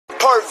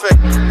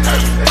perfect.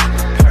 Perfect,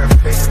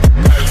 perfect,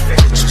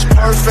 perfect. It's just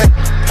perfect.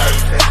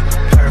 Perfect,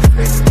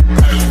 perfect,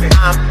 perfect.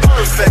 I'm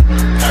perfect.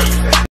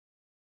 Perfect.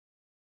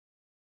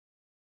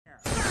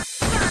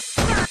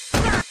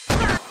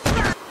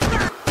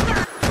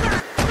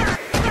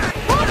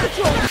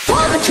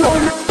 Paw Patrol,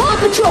 Paw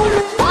Patrol,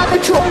 Paw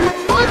Patrol,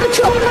 Paw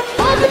Patrol,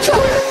 Paw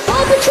Patrol,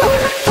 Paw Patrol,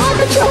 Paw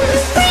Patrol.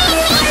 Green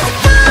means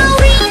go,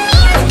 green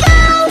means go,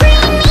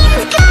 green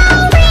means go,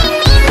 green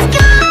means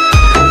go.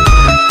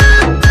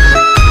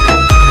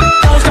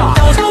 Don't stop,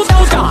 don't stop,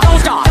 don't stop,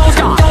 don't stop, don't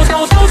stop, don't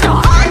stop, don't stop.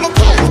 On the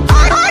case,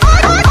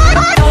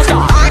 don't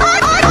stop.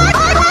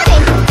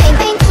 Thank you,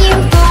 thank you,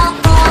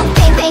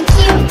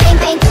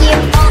 thank you.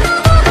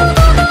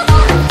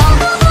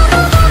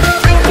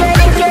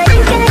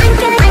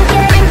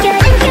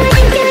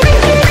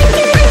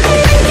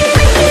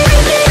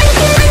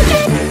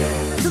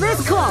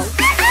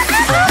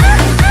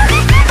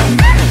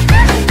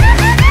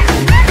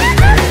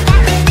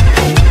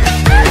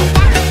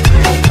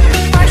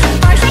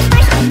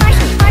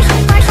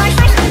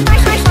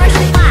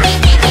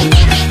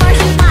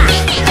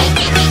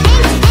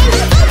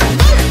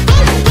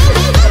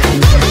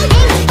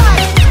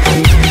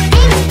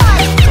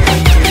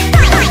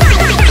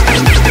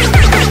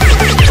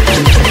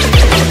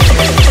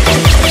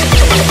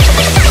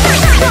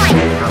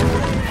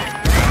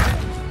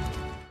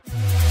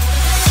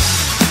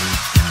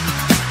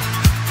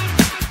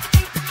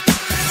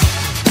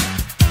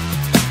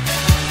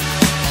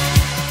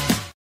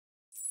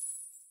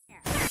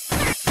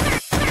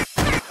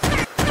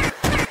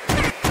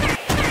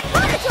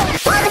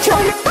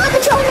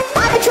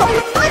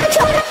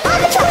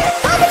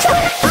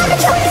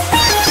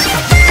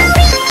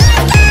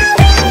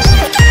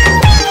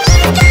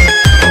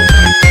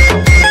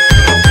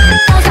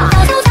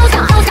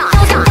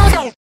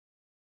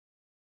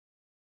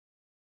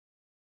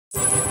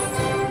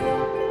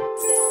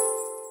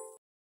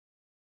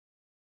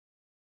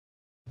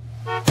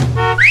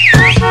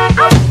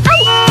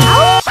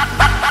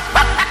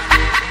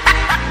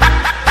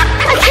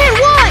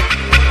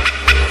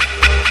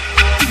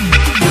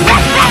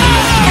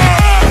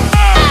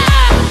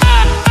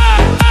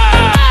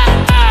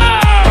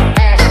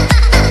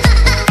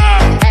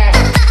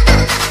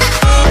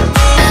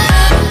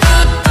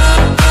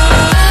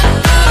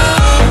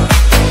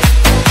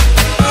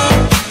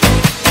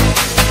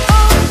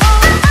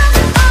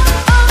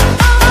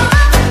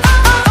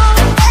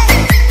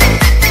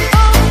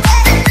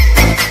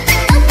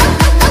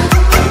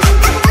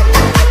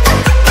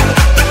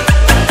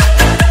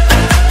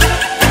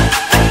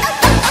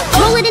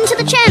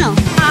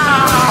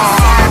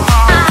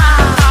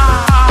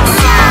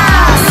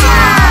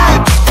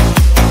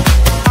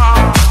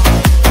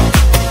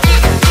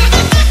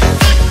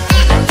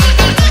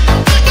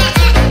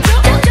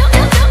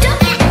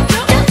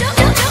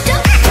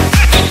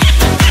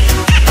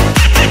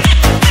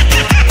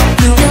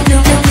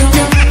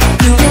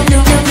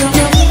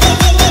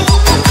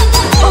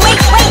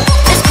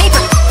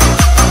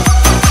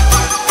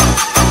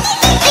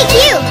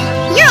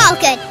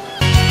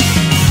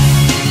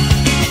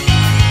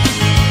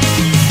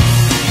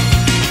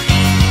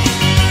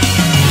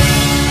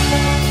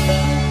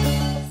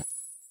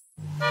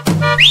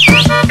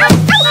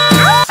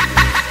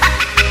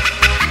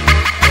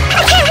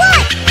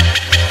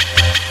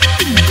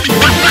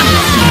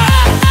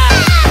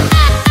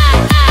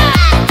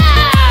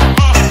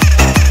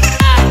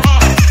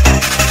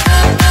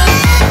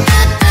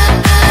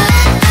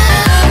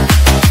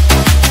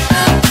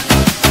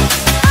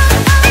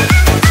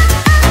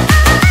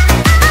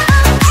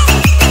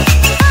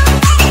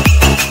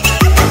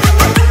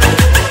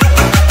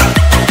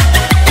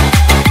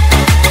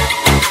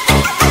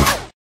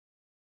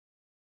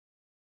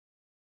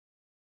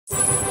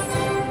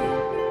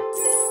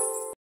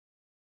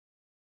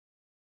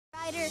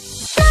 Ryder.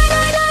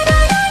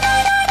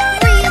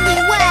 Really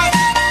wet.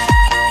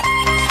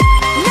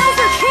 Now's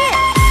our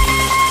chance.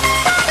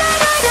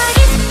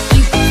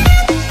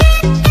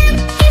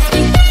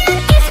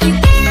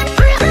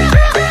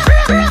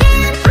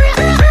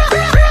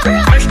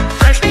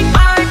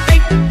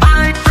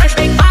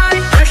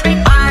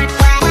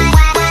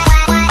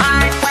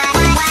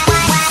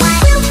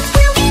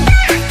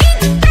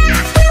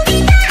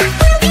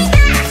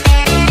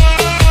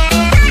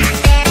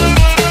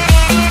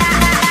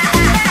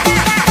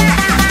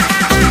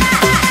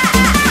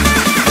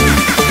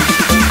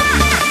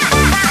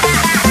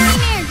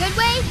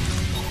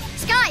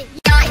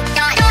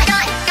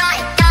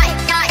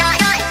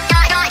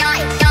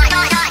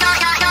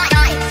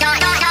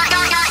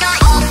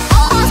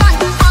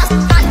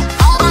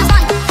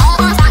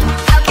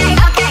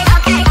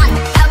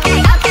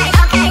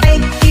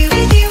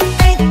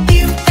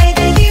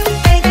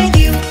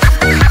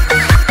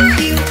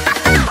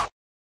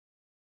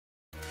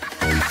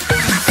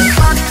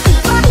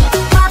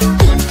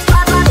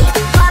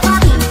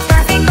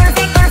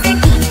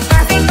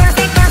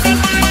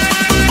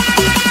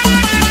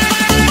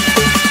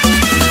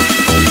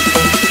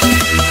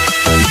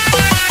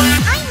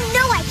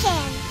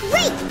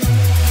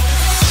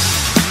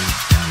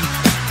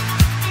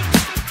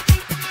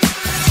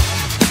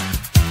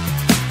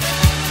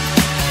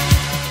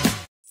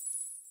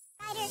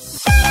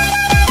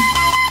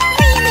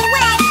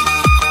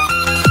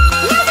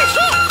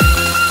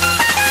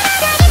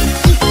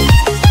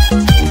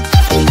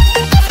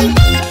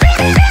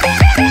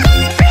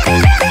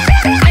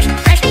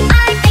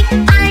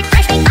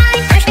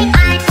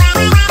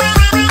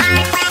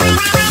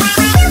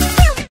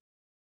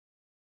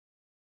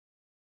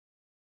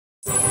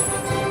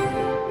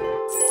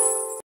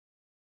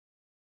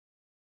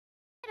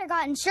 Ryder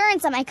got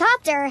insurance on my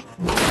copter.